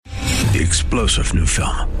The explosive new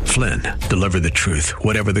film, Flynn, deliver the truth,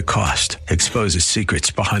 whatever the cost, exposes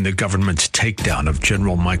secrets behind the government's takedown of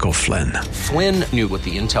General Michael Flynn. Flynn knew what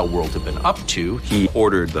the intel world had been up to. He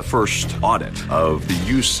ordered the first audit of the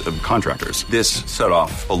use of contractors. This set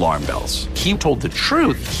off alarm bells. He told the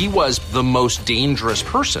truth. He was the most dangerous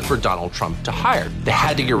person for Donald Trump to hire. They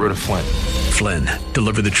had to get rid of Flynn. Flynn,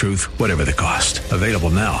 deliver the truth, whatever the cost. Available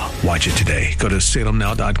now. Watch it today. Go to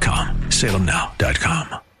salemnow.com.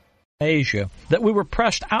 salemnow.com. Asia, that we were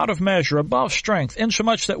pressed out of measure, above strength,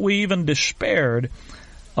 insomuch that we even despaired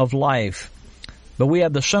of life. But we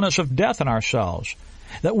had the sentence of death in ourselves,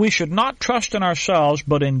 that we should not trust in ourselves,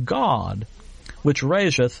 but in God, which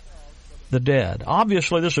raiseth the dead.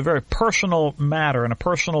 Obviously, this is a very personal matter and a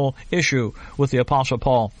personal issue with the Apostle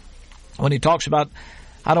Paul. When he talks about,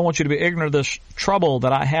 I don't want you to be ignorant of this trouble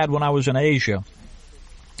that I had when I was in Asia,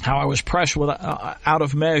 how I was pressed out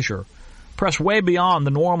of measure, pressed way beyond the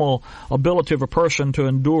normal ability of a person to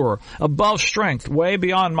endure, above strength, way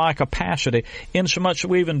beyond my capacity, insomuch that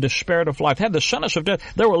we even despaired of life. Had the sentence of death.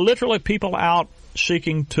 There were literally people out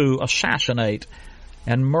seeking to assassinate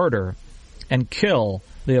and murder and kill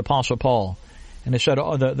the Apostle Paul. And he said,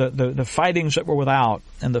 the fightings that were without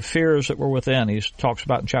and the fears that were within, he talks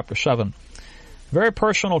about in chapter 7. Very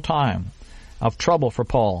personal time of trouble for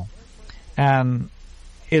Paul. And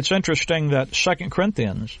it's interesting that 2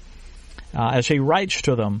 Corinthians, as he writes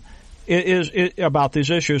to them about these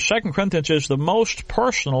issues, 2 Corinthians is the most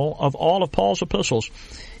personal of all of Paul's epistles.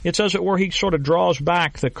 It's as it were he sort of draws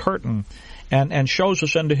back the curtain and shows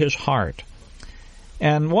us into his heart.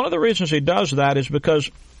 And one of the reasons he does that is because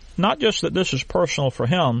not just that this is personal for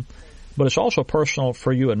him, but it's also personal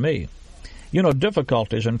for you and me. You know,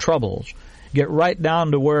 difficulties and troubles get right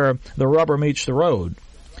down to where the rubber meets the road.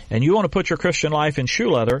 And you want to put your Christian life in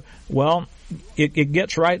shoe leather, well, it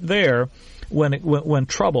gets right there when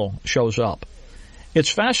trouble shows up. It's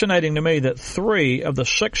fascinating to me that 3 of the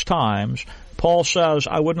 6 times Paul says,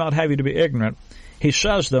 I would not have you to be ignorant, he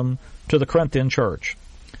says them to the Corinthian church.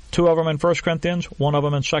 2 of them in 1 Corinthians, 1 of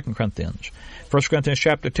them in 2 Corinthians. 1 Corinthians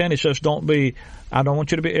chapter 10, he says, I don't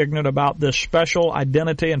want you to be ignorant about this special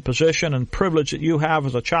identity and position and privilege that you have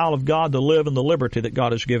as a child of God to live in the liberty that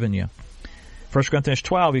God has given you. 1 Corinthians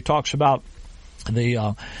 12, he talks about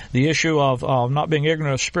the issue of not being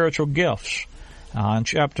ignorant of spiritual gifts. In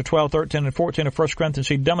chapter 12, 13, and 14 of 1 Corinthians,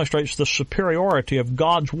 he demonstrates the superiority of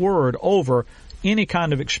God's Word over any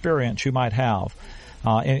kind of experience you might have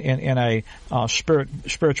in a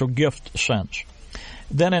spiritual gift sense.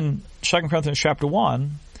 Then in 2 Corinthians chapter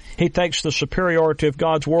 1, he takes the superiority of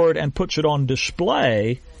God's Word and puts it on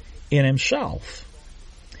display in himself.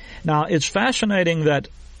 Now, it's fascinating that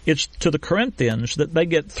it's to the Corinthians that they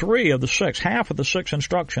get 3 of the 6, half of the 6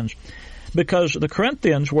 instructions, because the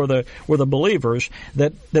Corinthians were the believers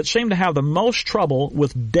that seemed to have the most trouble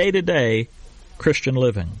with day-to-day Christian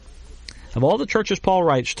living. Of all the churches Paul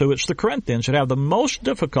writes to, it's the Corinthians that have the most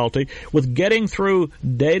difficulty with getting through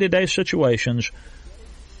day-to-day situations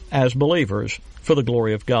as believers for the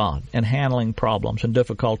glory of God and handling problems and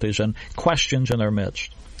difficulties and questions in their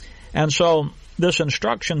midst. And so this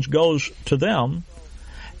instructions goes to them,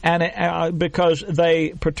 and because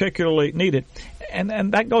they particularly need it.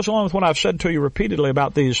 And that goes along with what I've said to you repeatedly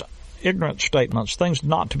about these ignorant statements, things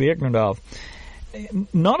not to be ignorant of.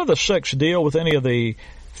 None of the 6 deal with any of the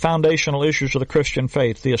foundational issues of the Christian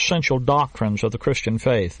faith, the essential doctrines of the Christian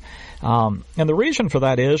faith. And the reason for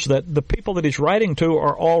that is that the people that he's writing to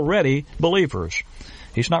are already believers.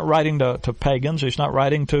 He's not writing to pagans. He's not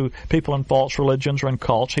writing to people in false religions or in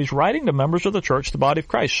cults. He's writing to members of the church, the body of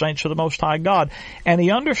Christ, saints of the Most High God. And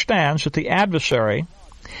he understands that the adversary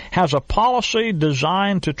has a policy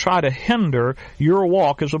designed to try to hinder your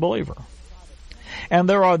walk as a believer. And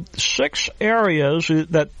there are 6 areas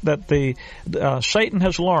that Satan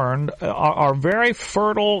has learned are very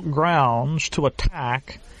fertile grounds to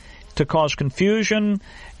attack, to cause confusion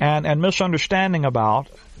and misunderstanding about,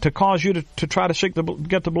 to cause you to try to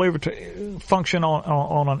get the believer to function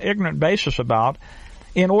on an ignorant basis about,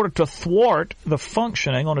 in order to thwart the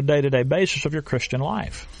functioning on a day-to-day basis of your Christian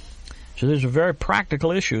life. So these are very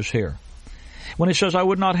practical issues here. When he says, I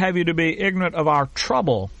would not have you to be ignorant of our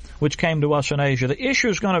trouble which came to us in Asia, the issue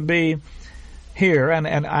is going to be here, and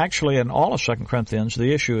actually in all of 2 Corinthians,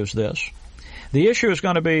 the issue is this. The issue is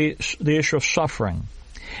going to be the issue of suffering,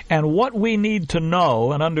 and what we need to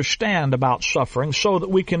know and understand about suffering so that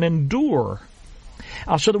we can endure,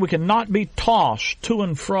 so that we can not be tossed to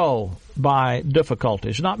and fro by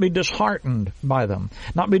difficulties, not be disheartened by them,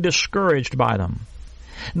 not be discouraged by them,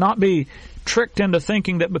 not be tricked into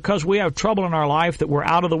thinking that because we have trouble in our life that we're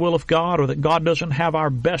out of the will of God or that God doesn't have our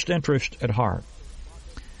best interest at heart.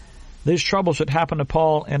 these troubles that happened to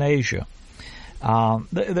Paul in Asia.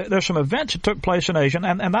 There's some events that took place in Asia,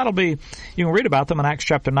 and that'll be, you can read about them in Acts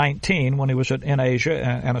chapter 19 when he was in Asia,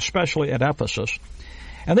 and especially at Ephesus.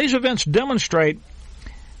 And these events demonstrate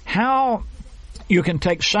how you can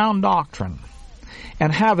take sound doctrine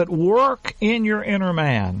and have it work in your inner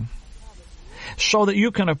man so that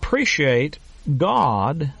you can appreciate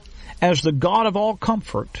God as the God of all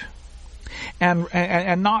comfort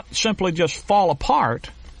and not simply just fall apart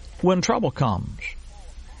when trouble comes.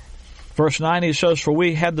 Verse 9, he says, "For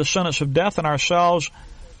we had the sentence of death in ourselves,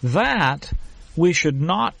 that we should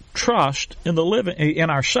not trust in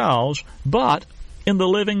ourselves, but in the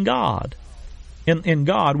living God, in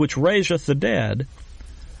God which raiseth the dead,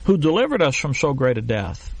 who delivered us from so great a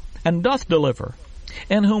death, and doth deliver,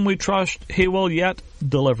 in whom we trust he will yet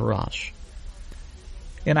deliver us."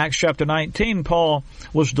 In Acts chapter 19, Paul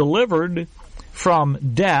was delivered from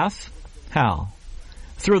death. How?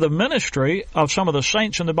 Through the ministry of some of the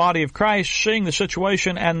saints in the body of Christ, seeing the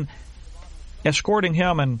situation and escorting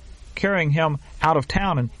him and carrying him out of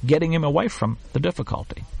town and getting him away from the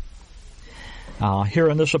difficulty. Here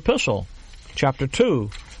in this epistle, chapter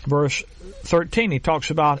 2, verse 13, he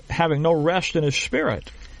talks about having no rest in his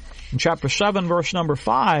spirit. In chapter 7, verse number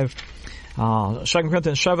 5, 2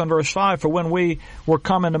 Corinthians 7, verse 5, "For when we were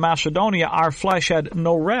come into Macedonia, our flesh had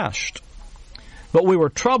no rest, but we were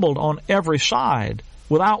troubled on every side.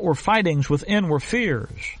 Without were fightings, within were fears.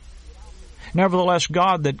 Nevertheless,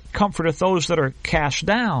 God that comforteth those that are cast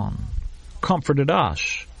down, comforted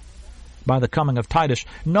us by the coming of Titus."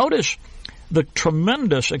 Notice the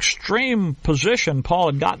tremendous, extreme position Paul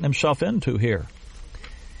had gotten himself into here.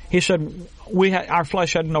 He said, our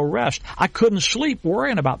flesh had no rest. I couldn't sleep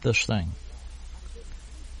worrying about this thing.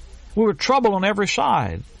 We were troubled on every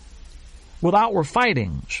side. Without were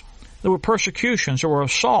fightings. There were persecutions, there were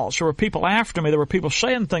assaults, there were people after me, there were people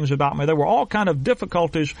saying things about me, there were all kind of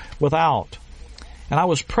difficulties without. And I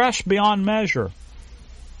was pressed beyond measure,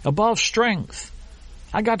 above strength.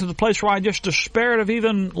 I got to the place where I just despaired of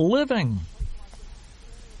even living.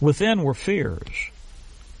 Within were fears.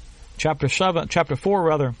 Chapter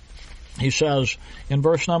 4, he says in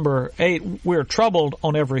verse number 8, "We're troubled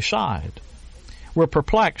on every side. We're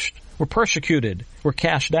perplexed, we're persecuted, we're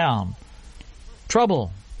cast down."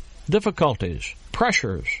 Trouble, difficulties,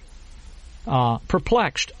 pressures,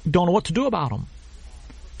 perplexed, don't know what to do about them.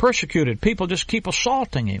 Persecuted, people just keep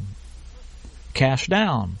assaulting him. Cast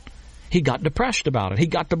down, he got depressed about it. He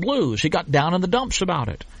got the blues. He got down in the dumps about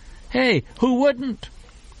it. Hey, who wouldn't?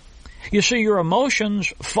 You see, your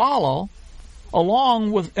emotions follow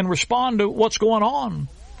along with and respond to what's going on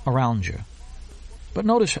around you. But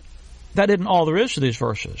notice, that isn't all there is to these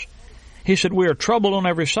verses. He said, "We are troubled on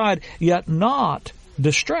every side, yet not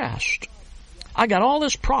distressed." I got all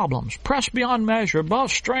these problems, pressed beyond measure,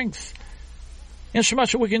 above strength,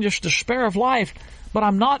 insomuch that we can just despair of life, but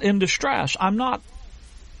I'm not in distress. I'm not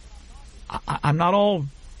all,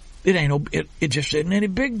 it just isn't any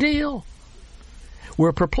big deal.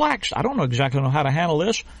 We're perplexed. I don't exactly know how to handle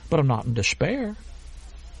this, but I'm not in despair.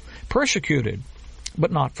 Persecuted,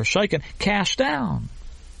 but not forsaken. Cast down.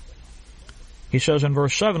 He says in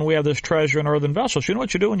verse 7, "We have this treasure in earthen vessels." You know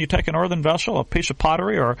what you do when you take an earthen vessel, a piece of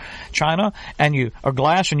pottery or china, or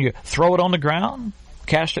glass, and you throw it on the ground,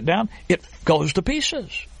 cast it down? It goes to pieces.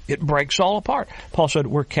 It breaks all apart. Paul said,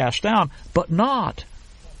 we're cast down, but not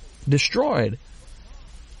destroyed.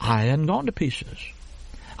 I hadn't gone to pieces.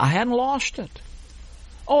 I hadn't lost it.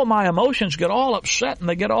 Oh, my emotions get all upset and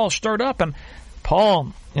they get all stirred up. And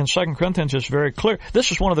Paul in 2 Corinthians is very clear.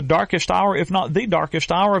 This is one of the darkest hour, if not the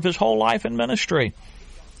darkest hour of his whole life in ministry.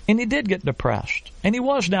 And he did get depressed. And he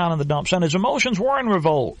was down in the dumps. And his emotions were in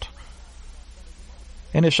revolt.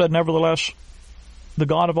 And he said, "Nevertheless, the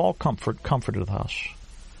God of all comfort comforted us."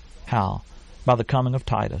 How? By the coming of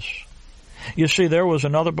Titus. You see, there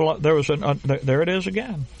it is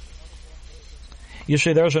again. You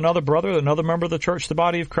see, there's another brother, another member of the church, the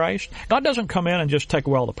body of Christ. God doesn't come in and just take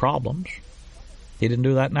away all the problems. He didn't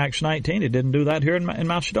do that in Acts 19. He didn't do that here in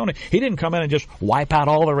Macedonia. He didn't come in and just wipe out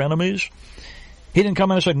all their enemies. He didn't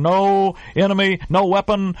come in and say, "No enemy, no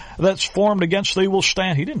weapon that's formed against thee will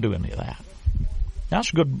stand." He didn't do any of that.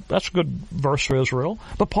 That's a good verse for Israel.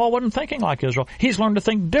 But Paul wasn't thinking like Israel. He's learned to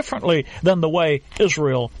think differently than the way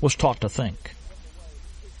Israel was taught to think.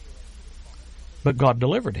 But God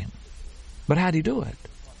delivered him. But how'd he do it?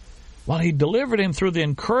 Well, he delivered him through the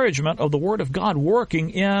encouragement of the Word of God working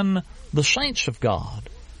in the saints of God.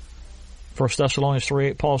 1 Thessalonians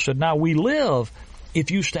 3:8, Paul said, "Now we live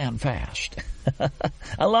if you stand fast."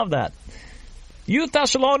 I love that. You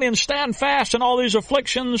Thessalonians stand fast in all these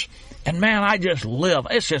afflictions, and man, I just live.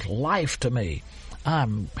 It's just life to me.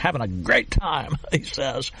 I'm having a great time, he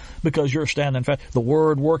says, because you're standing fast. The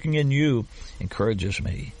Word working in you encourages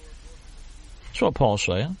me. That's what Paul's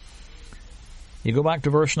saying. You go back to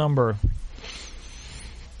verse number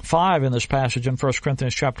 5 in this passage in 1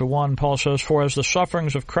 Corinthians chapter 1, Paul says, "For as the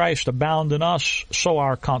sufferings of Christ abound in us, so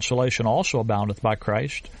our consolation also aboundeth by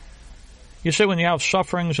Christ." You see, when you have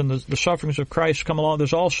sufferings and the sufferings of Christ come along,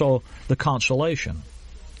 there's also the consolation.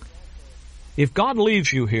 If God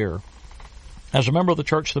leaves you here as a member of the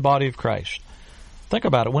church, the body of Christ, think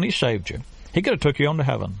about it. When he saved you, he could have took you on to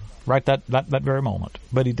heaven right that very moment,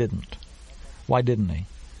 but he didn't. Why didn't he?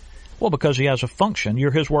 Well, because he has a function. You're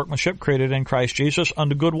his workmanship created in Christ Jesus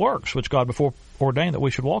unto good works, which God before ordained that we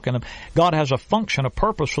should walk in them. God has a function, a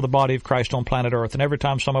purpose for the body of Christ on planet Earth. And every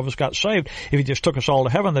time some of us got saved, if he just took us all to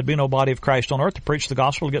heaven, there'd be no body of Christ on earth to preach the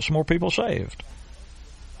gospel to get some more people saved.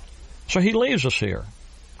 So he leaves us here.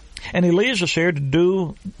 And he leaves us here to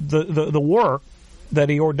do the work that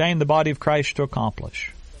he ordained the body of Christ to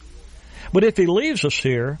accomplish. But if he leaves us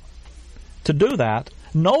here to do that,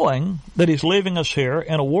 knowing that he's leaving us here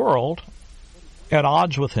in a world at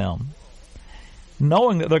odds with him,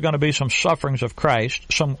 knowing that there are going to be some sufferings of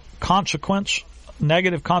Christ, some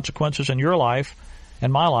negative consequences in your life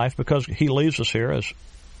and my life because he leaves us here as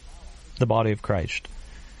the body of Christ.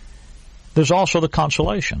 There's also the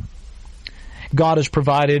consolation. God has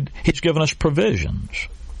provided, he's given us provisions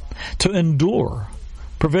to endure,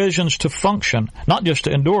 provisions to function, not just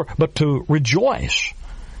to endure, but to rejoice.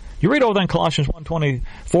 You read over there in Colossians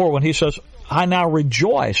 1:24 when he says, "I now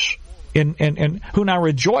rejoice who now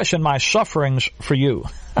rejoice in my sufferings for you."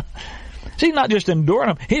 See, he's not just enduring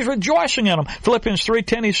them, he's rejoicing in them. Philippians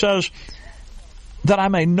 3:10, he says, "That I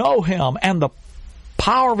may know him and the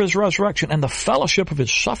power of his resurrection and the fellowship of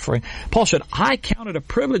his suffering." Paul said, I count it a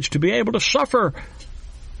privilege to be able to suffer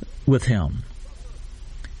with him.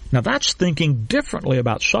 Now that's thinking differently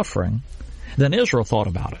about suffering than Israel thought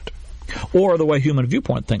about it, or the way human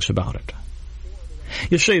viewpoint thinks about it.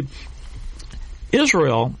 You see,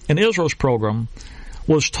 Israel, in Israel's program,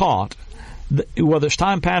 was taught, whether it's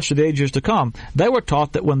time past or the ages to come, they were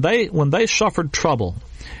taught that when they suffered trouble,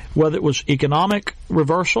 whether it was economic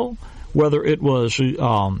reversal, whether it was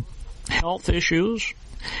health issues,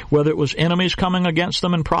 whether it was enemies coming against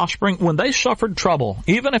them and prospering, when they suffered trouble,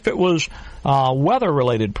 even if it was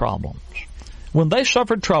weather-related problems, when they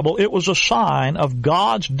suffered trouble, it was a sign of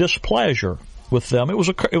God's displeasure with them. It was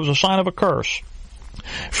a sign of a curse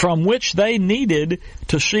from which they needed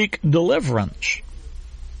to seek deliverance.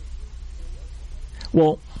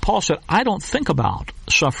 Well, Paul said, I don't think about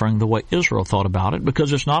suffering the way Israel thought about it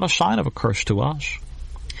because it's not a sign of a curse to us.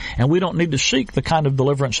 And we don't need to seek the kind of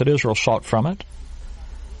deliverance that Israel sought from it.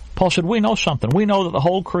 Paul said, we know something. We know that the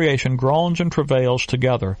whole creation groans and travails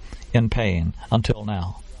together in pain until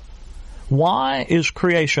now. Why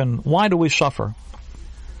do we suffer?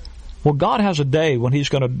 Well, God has a day when he's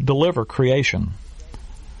going to deliver creation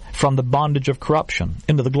from the bondage of corruption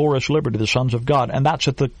into the glorious liberty of the sons of God. And that's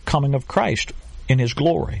at the coming of Christ in his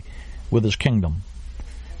glory with his kingdom.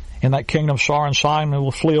 In that kingdom, sorrow and sighing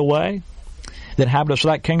will flee away. The inhabitants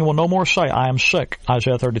of that kingdom will no more say, I am sick,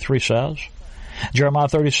 Isaiah 33 says. Jeremiah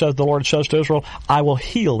 30 says, the Lord says to Israel, I will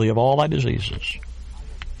heal thee of all thy diseases.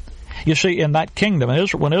 You see, in that kingdom,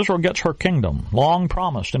 when Israel gets her kingdom, long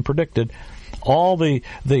promised and predicted, all the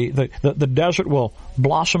desert will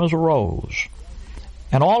blossom as a rose.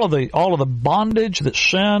 And all of the bondage that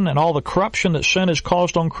sin and all the corruption that sin has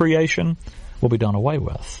caused on creation will be done away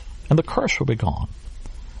with. And the curse will be gone.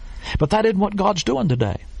 But that isn't what God's doing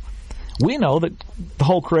today. We know that the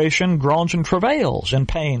whole creation groans and travails in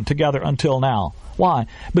pain together until now. Why?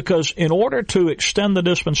 Because in order to extend the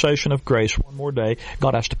dispensation of grace one more day,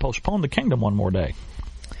 God has to postpone the kingdom one more day.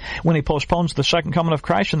 When he postpones the second coming of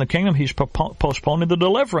Christ in the kingdom, he's postponing the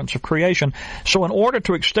deliverance of creation. So in order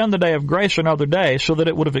to extend the day of grace another day so that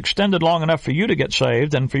it would have extended long enough for you to get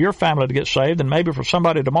saved and for your family to get saved and maybe for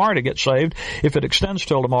somebody tomorrow to get saved, if it extends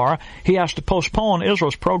till tomorrow, he has to postpone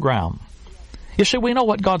Israel's program. You see, we know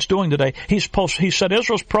what God's doing today. He set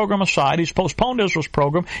Israel's program aside. He's postponed Israel's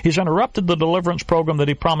program. He's interrupted the deliverance program that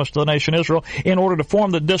he promised to the nation Israel in order to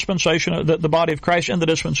form the dispensation, the body of Christ in the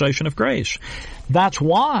dispensation of grace. That's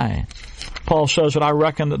why Paul says that I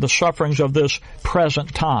reckon that the sufferings of this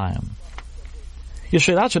present time. You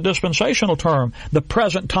see, that's a dispensational term, the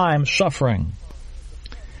present time suffering.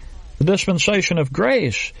 The dispensation of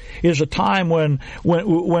grace is a time when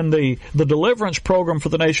the deliverance program for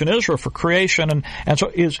the nation Israel for creation and so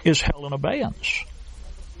is held in abeyance.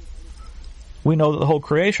 We know that the whole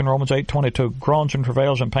creation, Romans 8:22, groans and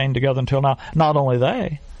travails in pain together until now. Not only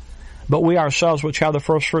they, but we ourselves which have the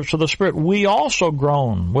first fruits of the Spirit, we also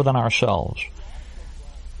groan within ourselves,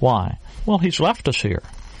 Why? Well, He's left us here,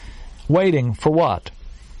 waiting for what?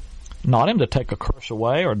 Not Him to take a curse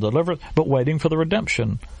away or deliver, but waiting for the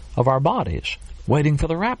redemption of our bodies, waiting for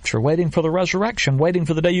the rapture, waiting for the resurrection, waiting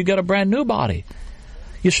for the day you get a brand new body.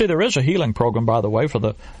 You see, there is a healing program, by the way, for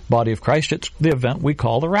the body of Christ. It's the event we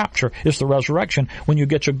call the rapture. It's the resurrection when you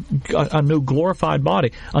get a new glorified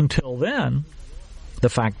body. Until then, the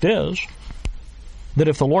fact is that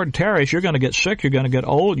if the Lord tarries, you're going to get sick, you're going to get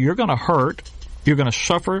old, you're going to hurt, you're going to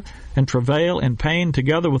suffer and travail in pain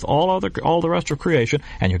together with all the rest of creation,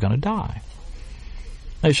 and you're going to die.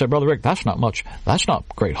 Now you say, Brother Rick, that's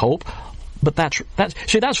not great hope. But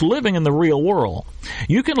that's living in the real world.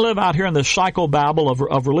 You can live out here in this psychobabble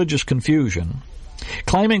of religious confusion,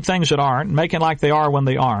 claiming things that aren't, making like they are when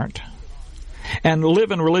they aren't, and live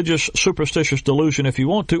in religious superstitious delusion if you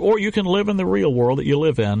want to, or you can live in the real world that you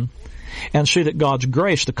live in and see that God's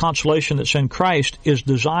grace, the consolation that's in Christ, is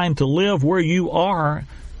designed to live where you are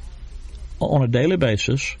on a daily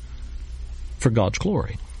basis for God's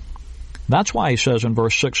glory. That's why he says in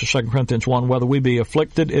verse 6 of 2 Corinthians 1, whether we be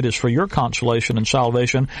afflicted, it is for your consolation and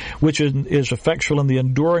salvation, which is effectual in the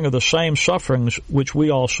enduring of the same sufferings which we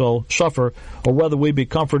also suffer, or whether we be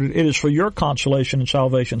comforted, it is for your consolation and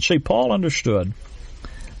salvation. See, Paul understood.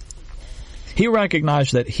 He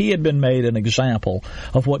recognized that he had been made an example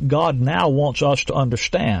of what God now wants us to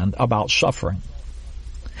understand about suffering,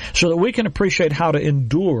 so that we can appreciate how to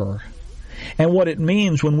endure and what it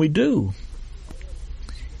means when we do.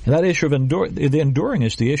 And that issue of the enduring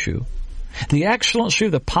is the issue. The excellency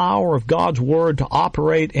of the power of God's Word to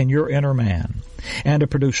operate in your inner man and to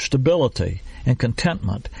produce stability and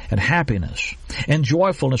contentment and happiness and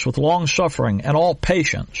joyfulness with long-suffering and all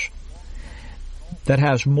patience, that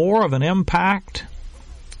has more of an impact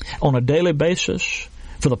on a daily basis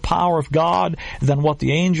for the power of God than what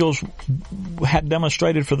the angels had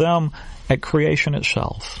demonstrated for them at creation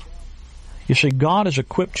itself. You see, God has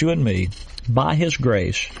equipped you and me by His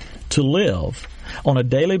grace to live on a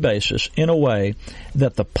daily basis in a way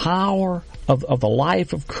that the power of the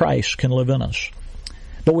life of Christ can live in us.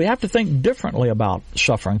 But we have to think differently about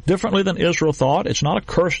suffering, differently than Israel thought. It's not a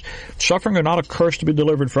curse. Suffering are not a curse to be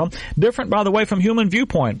delivered from. Different, by the way, from human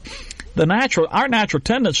viewpoint. Our natural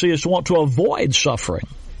tendency is to want to avoid suffering.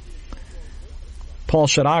 Paul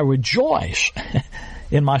said, I rejoice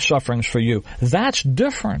in my sufferings for you. That's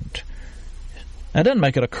different. That doesn't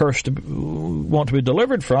make it a curse to want to be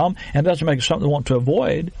delivered from, and doesn't make it something to want to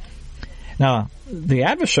avoid. Now, the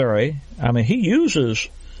adversary, he uses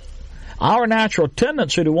our natural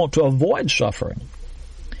tendency to want to avoid suffering.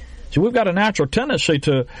 See, we've got a natural tendency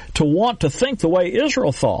to want to think the way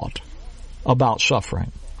Israel thought about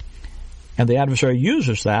suffering. And the adversary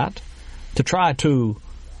uses that to try to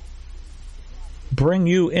bring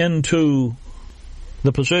you into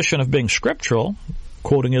the position of being scriptural,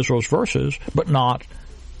 quoting Israel's verses, but not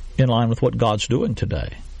in line with what God's doing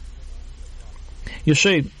today. You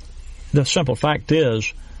see, the simple fact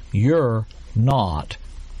is, you're not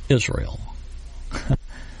Israel.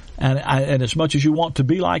 and as much as you want to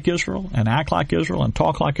be like Israel and act like Israel and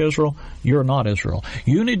talk like Israel, you're not Israel.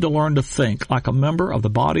 You need to learn to think like a member of the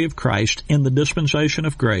body of Christ in the dispensation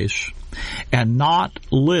of grace and not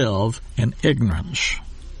live in ignorance.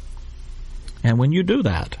 And when you do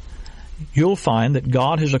that, you'll find that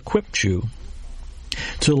God has equipped you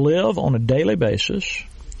to live on a daily basis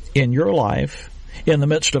in your life, in the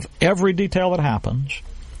midst of every detail that happens,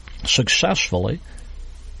 successfully,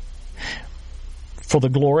 for the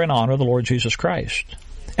glory and honor of the Lord Jesus Christ.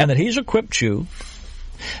 And that He's equipped you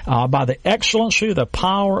by the excellency of the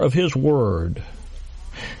power of His Word,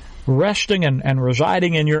 resting and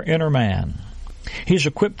residing in your inner man. He's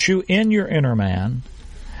equipped you in your inner man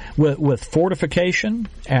with fortification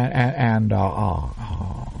and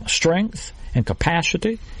strength and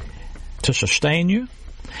capacity to sustain you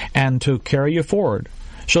and to carry you forward,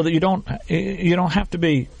 so that you don't have to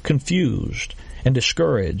be confused and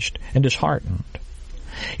discouraged and disheartened.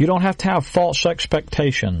 You don't have to have false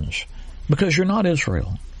expectations because you're not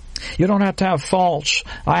Israel. You don't have to have false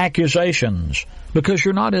accusations because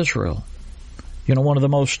you're not Israel. You know, one of the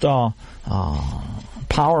most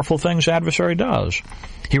powerful things the adversary does,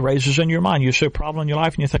 he raises in your mind. You see a problem in your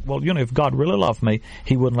life and you think, well, if God really loved me,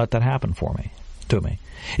 He wouldn't let that happen to me.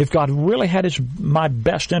 If God really had my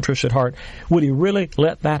best interest at heart, would He really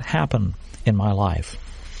let that happen in my life?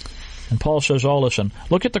 And Paul says, listen,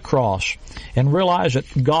 look at the cross and realize that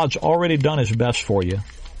God's already done His best for you.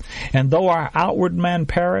 And though our outward man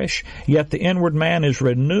perish, yet the inward man is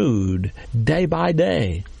renewed day by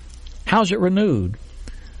day. How's it renewed?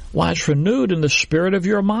 Why, it's renewed in the spirit of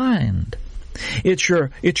your mind. It's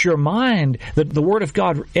your mind, the Word of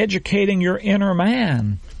God educating your inner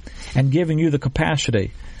man and giving you the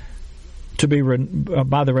capacity to be,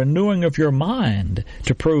 by the renewing of your mind,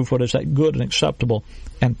 to prove what is that good and acceptable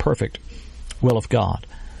and perfect will of God.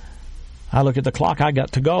 I look at the clock. I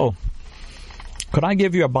got to go. Could I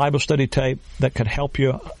give you a Bible study tape that could help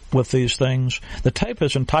you with these things? The tape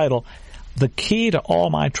is entitled The Key to All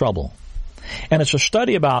My Trouble. And it's a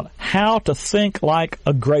study about how to think like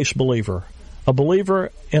a grace believer. A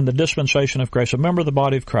believer in the dispensation of grace, a member of the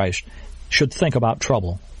body of Christ, should think about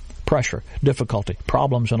trouble, pressure, difficulty,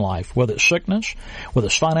 problems in life, whether it's sickness, whether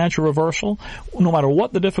it's financial reversal, no matter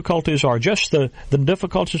what the difficulties are, just the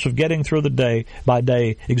difficulties of getting through the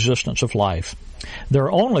day-by-day existence of life. There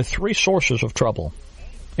are only 3 sources of trouble.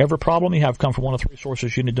 Every problem you have comes from one of 3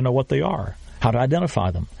 sources. You need to know what they are, how to identify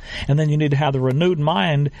them. And then you need to have the renewed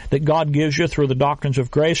mind that God gives you through the doctrines of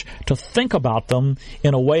grace to think about them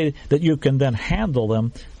in a way that you can then handle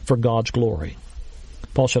them for God's glory.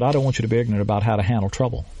 Paul said, I don't want you to be ignorant about how to handle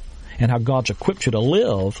trouble and how God's equipped you to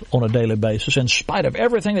live on a daily basis in spite of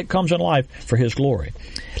everything that comes in life for His glory.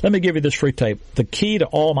 Let me give you this free tape, The Key to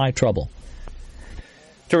All My Trouble.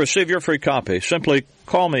 To receive your free copy, simply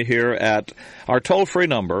call me here at our toll-free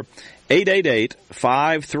number,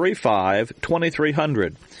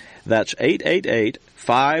 888-535-2300. That's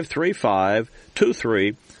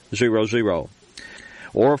 888-535-2300.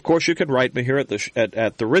 Or, of course, you can write me here at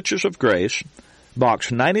the Riches of Grace, Box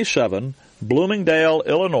 97, Bloomingdale,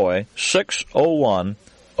 Illinois,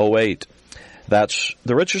 60108. That's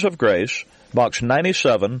the Riches of Grace, Box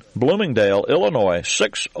 97, Bloomingdale, Illinois,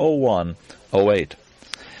 60108.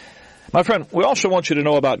 My friend, we also want you to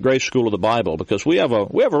know about Grace School of the Bible, because we have a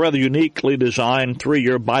rather uniquely designed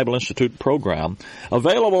 3-year Bible Institute program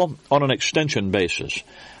available on an extension basis.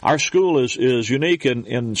 Our school is unique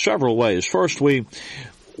in several ways. First, we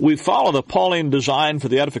follow the Pauline design for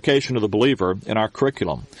the edification of the believer in our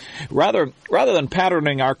curriculum. Rather than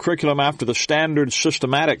patterning our curriculum after the standard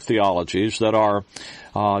systematic theologies that are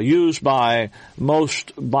used by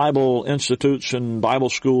most Bible institutes and Bible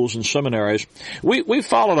schools and seminaries, we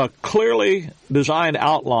followed a clearly designed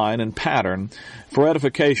outline and pattern for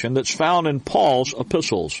edification that's found in Paul's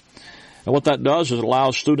epistles. And what that does is it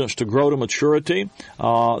allows students to grow to maturity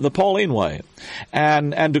the Pauline way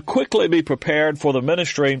and to quickly be prepared for the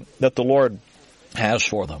ministry that the Lord has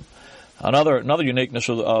for them. Another uniqueness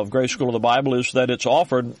of Grace School of the Bible is that it's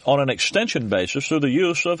offered on an extension basis through the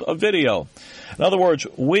use of video. In other words,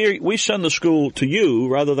 we send the school to you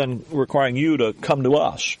rather than requiring you to come to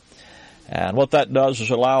us. And what that does is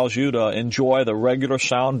allows you to enjoy the regular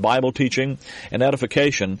sound Bible teaching and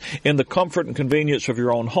edification in the comfort and convenience of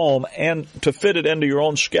your own home, and to fit it into your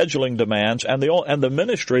own scheduling demands and the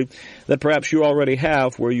ministry that perhaps you already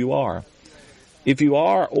have where you are. If you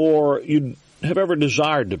are, or you have ever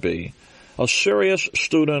desired to be, a serious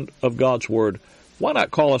student of God's Word, why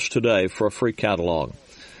not call us today for a free catalog?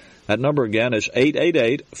 That number again is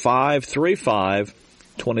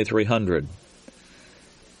 888-535-2300.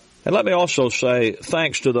 And let me also say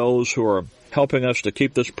thanks to those who are helping us to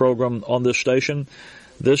keep this program on this station.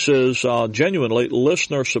 This is genuinely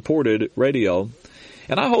listener-supported radio.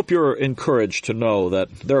 And I hope you're encouraged to know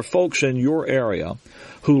that there are folks in your area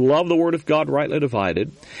who love the Word of God rightly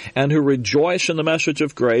divided and who rejoice in the message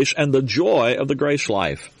of grace and the joy of the grace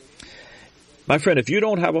life. My friend, if you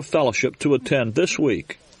don't have a fellowship to attend this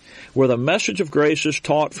week where the message of grace is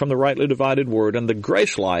taught from the rightly divided Word and the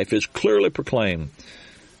grace life is clearly proclaimed,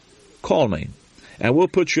 call me, and we'll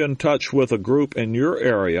put you in touch with a group in your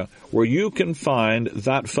area where you can find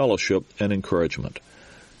that fellowship and encouragement.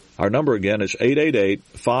 Our number again is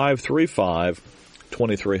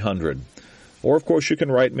 888-535-2300. Or, of course, you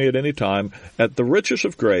can write me at any time at the Riches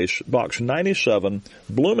of Grace, Box 97,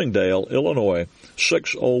 Bloomingdale, Illinois,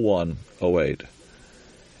 60108.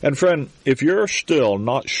 And friend, if you're still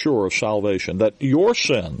not sure of salvation, that your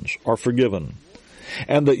sins are forgiven,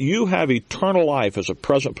 and that you have eternal life as a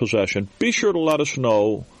present possession, be sure to let us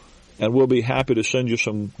know, and we'll be happy to send you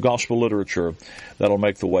some gospel literature that'll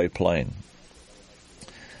make the way plain.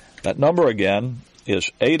 That number again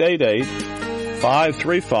is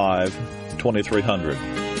 888-535-2300.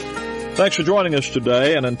 Thanks for joining us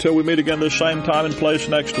today, and until we meet again this same time and place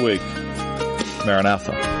next week,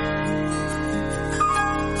 Maranatha.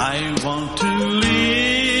 I want to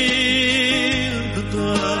live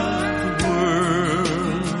above the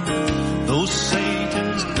world. Though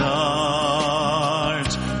Satan's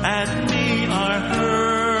darts at me are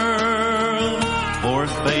hurled, for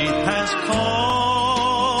faith has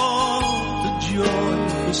called the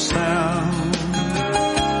joyful sound,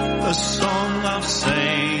 a song of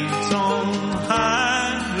saints on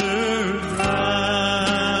higher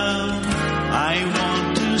ground. I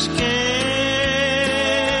want to scale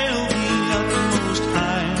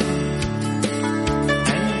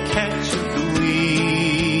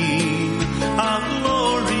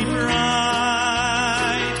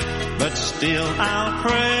still I'll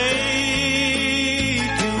pray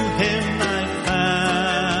to him I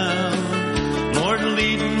found. Lord,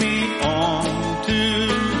 lead me on to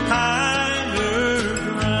higher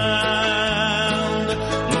ground.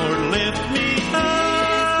 Lord, lift me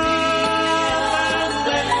up and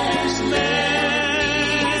let me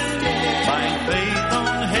stand by faith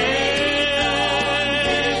on heaven's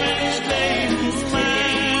stable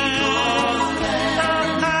land. A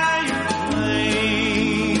higher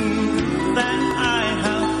plane than I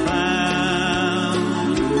have found.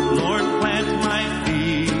 Lord, plant my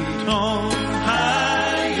feet on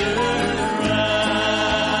higher ground.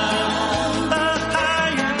 A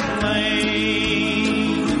higher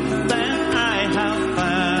plane than I have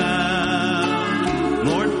found.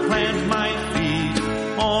 Lord, plant my feet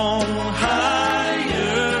on higher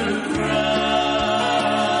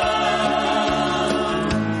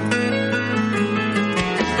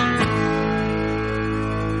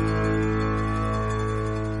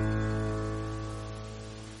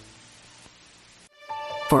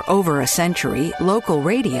For over a century, local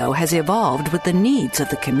radio has evolved with the needs of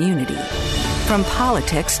the community. From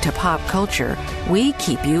politics to pop culture, we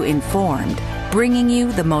keep you informed, bringing you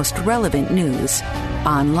the most relevant news,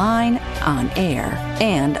 online, on air,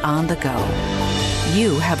 and on the go.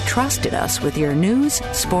 You have trusted us with your news,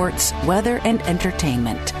 sports, weather, and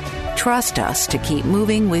entertainment. Trust us to keep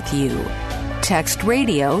moving with you. Text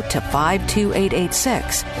radio to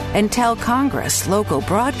 52886 and tell Congress local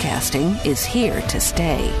broadcasting is here to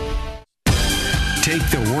stay. Take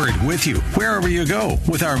the Word with you wherever you go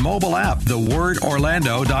with our mobile app,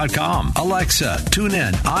 thewordorlando.com. Alexa,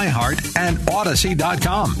 TuneIn, iHeart, and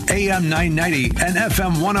Odyssey.com. AM 990 and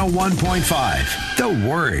FM 101.5. The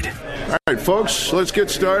Word. All right, folks, let's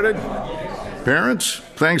get started. Parents,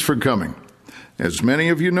 thanks for coming. As many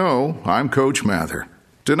of you know, I'm Coach Mather.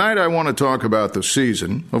 Tonight I want to talk about the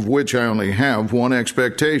season, of which I only have one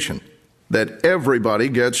expectation, that everybody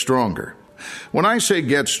gets stronger. When I say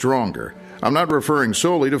get stronger, I'm not referring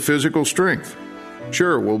solely to physical strength.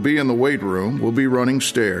 Sure, we'll be in the weight room, we'll be running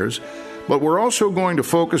stairs, but we're also going to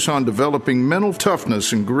focus on developing mental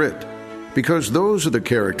toughness and grit, because those are the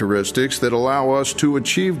characteristics that allow us to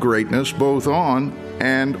achieve greatness both on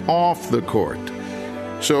and off the court.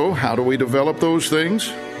 So, how do we develop those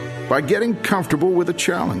things? By getting comfortable with a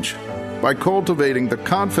challenge, by cultivating the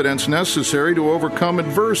confidence necessary to overcome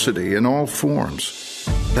adversity in all forms.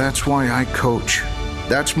 That's why I coach.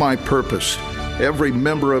 That's my purpose. Every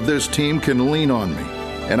member of this team can lean on me,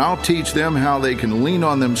 and I'll teach them how they can lean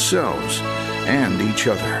on themselves and each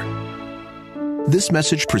other. This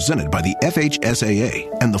message presented by the FHSAA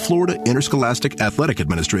and the Florida Interscholastic Athletic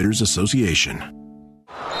Administrators Association.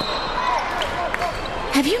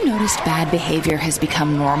 Have you noticed bad behavior has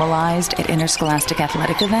become normalized at interscholastic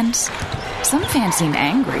athletic events? Some fans seem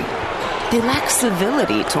angry. They lack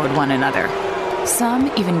civility toward one another.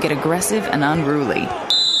 Some even get aggressive and unruly.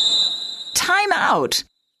 Time out!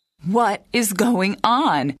 What is going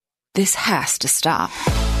on? This has to stop.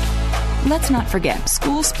 Let's not forget,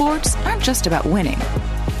 school sports aren't just about winning.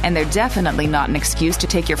 And they're definitely not an excuse to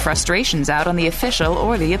take your frustrations out on the official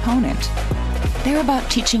or the opponent. They're about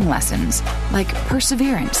teaching lessons like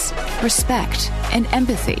perseverance, respect, and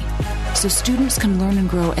empathy, so students can learn and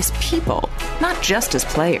grow as people, not just as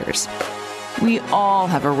players. We all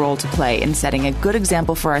have a role to play in setting a good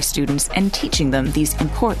example for our students and teaching them these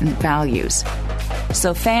important values.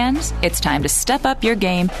 So fans, it's time to step up your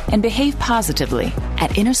game and behave positively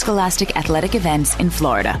at interscholastic athletic events in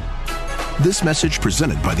Florida. This message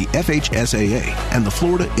presented by the FHSAA and the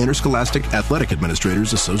Florida Interscholastic Athletic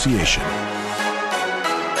Administrators Association.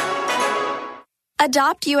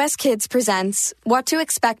 Adopt US Kids presents What to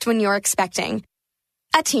Expect When You're Expecting.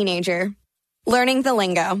 A teenager. Learning the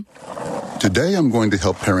lingo. Today I'm going to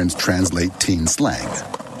help parents translate teen slang.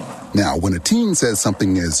 Now, when a teen says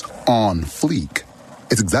something is on fleek,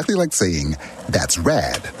 it's exactly like saying, that's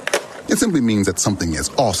rad. It simply means that something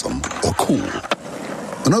is awesome or cool.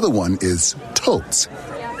 Another one is totes.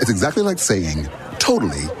 It's exactly like saying,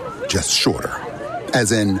 totally, just shorter.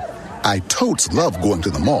 As in, I totes love going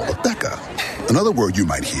to the mall with Becca. Another word you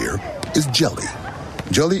might hear is jelly.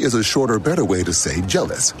 Jelly is a shorter, better way to say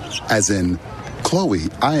jealous. As in, Chloe,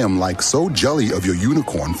 I am like so jelly of your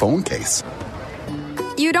unicorn phone case.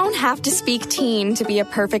 You don't have to speak teen to be a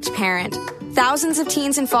perfect parent. Thousands of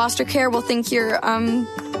teens in foster care will think you're,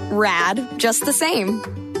 rad just the same.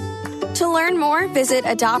 To learn more, visit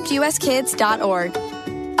adoptuskids.org.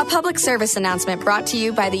 A public service announcement brought to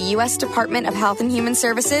you by the U.S. Department of Health and Human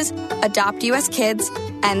Services, Adopt U.S. Kids,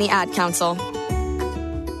 and the Ad Council.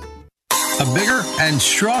 A bigger and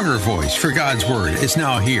stronger voice for God's Word is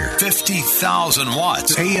now here. 50,000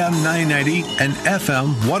 watts. AM 990 and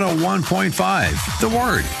FM 101.5. The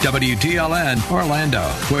Word. WTLN Orlando,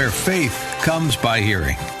 where faith comes by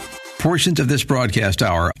hearing. Portions of this broadcast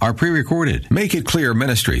hour are pre-recorded. Make It Clear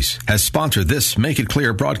Ministries has sponsored this Make It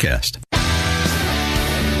Clear broadcast.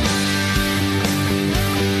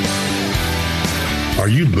 Are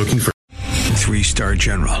you looking for... 3-star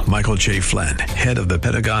General Michael J. Flynn, head of the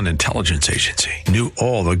Pentagon Intelligence Agency, knew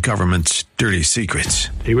all the government's dirty secrets.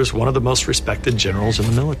 He was one of the most respected generals in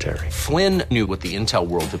the military. Flynn knew what the intel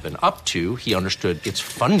world had been up to. He understood its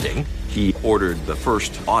funding. He ordered the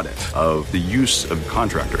first audit of the use of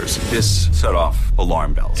contractors. This set off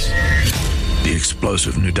alarm bells. The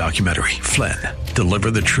explosive new documentary, Flynn,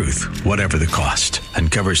 Deliver the Truth, Whatever the Cost,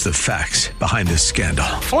 uncovers the facts behind this scandal.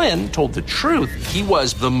 Flynn told the truth. He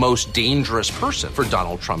was the most dangerous person for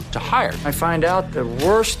Donald Trump to hire. I find out the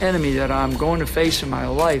worst enemy that I'm going to face in my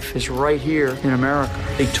life is right here in America.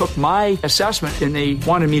 They took my assessment and they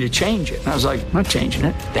wanted me to change it. And I was like, I'm not changing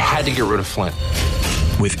it. They had to get rid of Flynn.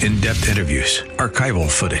 With in-depth interviews, archival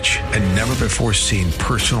footage, and never-before-seen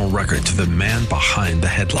personal records of the man behind the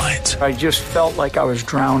headlines. I just felt like I was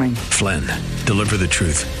drowning. Flynn, Deliver the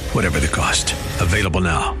Truth, Whatever the Cost. Available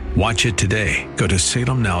now. Watch it today. Go to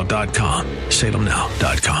salemnow.com.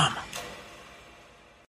 salemnow.com.